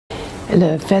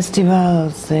Le festival,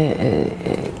 c'est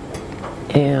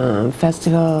un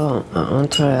festival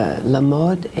entre la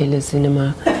mode et le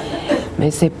cinéma, mais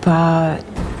c'est pas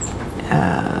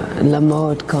la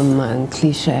mode comme un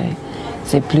cliché,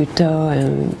 c'est plutôt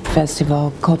un festival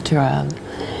culturel.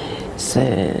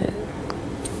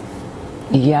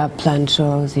 Il y a plein de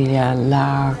choses, il y a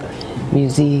l'art,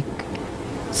 musique,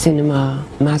 cinéma,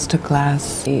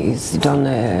 masterclass. Ils donnent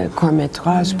le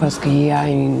court-métrage parce qu'il y a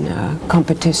une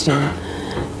compétition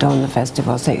dans le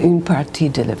festival. C'est une partie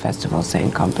de le festival, c'est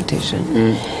une compétition.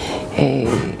 Et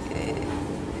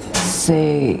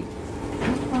c'est...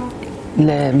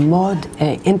 Le mode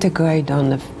est intégré dans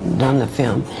le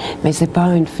film, mais c'est pas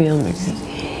un film.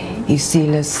 Ici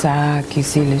le sac,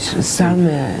 ici les choses,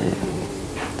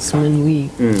 ça m'ennuie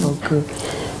beaucoup,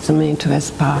 ça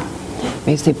m'intéresse pas.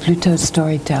 Mais c'est plutôt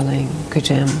storytelling que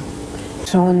j'aime.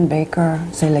 Sean Baker,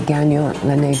 c'est le gagnant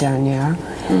l'année dernière.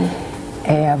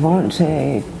 Et avant,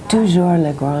 j'ai toujours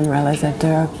le grand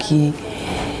réalisateur qui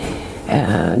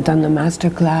dans le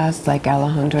masterclass, like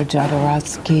Alejandro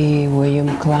Jodorowsky, William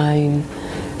Klein,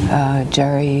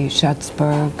 Jerry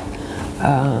Schatzberg,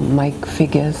 Mike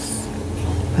Figgis,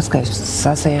 parce que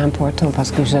ça c'est important parce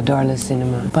que j'adore le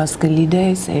cinéma. Parce que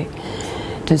l'idée c'est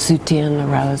de soutenir le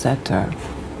réalisateur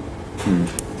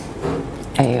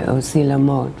et aussi la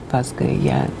mode, parce qu'il y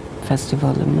a un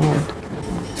festival de mode.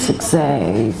 Succès,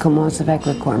 il commence avec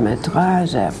le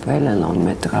court-métrage et après le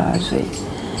long-métrage.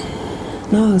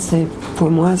 Non, pour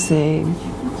moi, c'est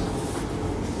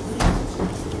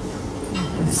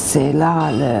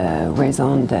là la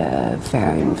raison de faire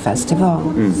un festival.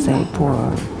 C'est pour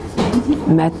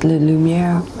mettre la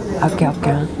lumière à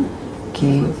quelqu'un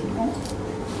qui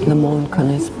le monde ne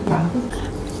connaît pas.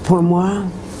 Pour moi,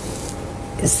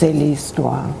 c'est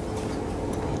l'histoire.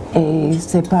 Et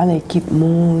c'est pas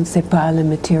l'équipement, c'est pas le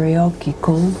matériel qui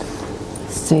compte,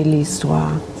 c'est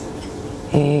l'histoire.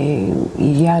 Et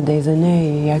il y a des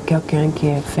années, il y a quelqu'un qui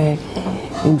a fait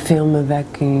un film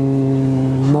avec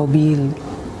une mobile,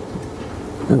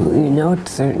 une autre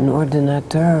sur un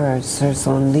ordinateur sur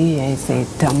son lit, et c'est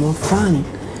tellement fun.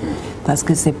 Parce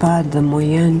que c'est pas de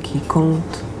moyens qui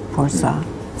comptent pour ça,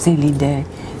 c'est l'idée.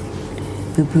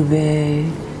 Vous pouvez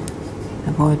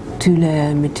avoir tous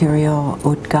les matériaux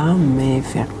haut de gamme, mais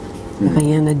faire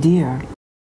rien à dire.